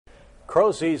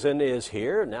Crow season is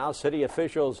here. Now city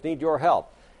officials need your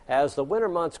help. As the winter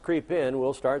months creep in,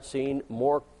 we'll start seeing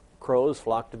more crows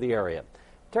flock to the area.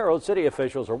 Terre Haute city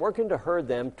officials are working to herd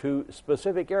them to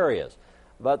specific areas,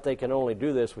 but they can only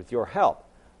do this with your help.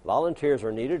 Volunteers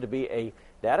are needed to be a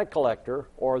data collector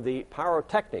or the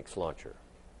pyrotechnics launcher.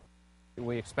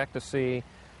 We expect to see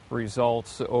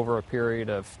results over a period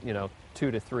of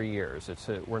 2 to 3 years.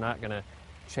 We're not going to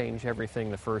change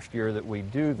everything the first year that we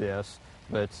do this,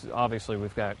 but obviously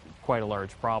we've got quite a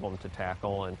large problem to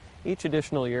tackle, and each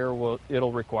additional year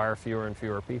it'll require fewer and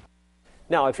fewer people.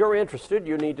 Now, if you're interested,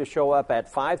 you need to show up at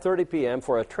 5:30 p.m.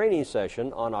 for a training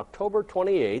session on October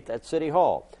 28th at City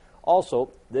Hall.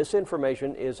 Also, this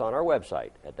information is on our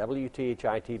website at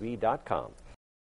WTHI-TV.com.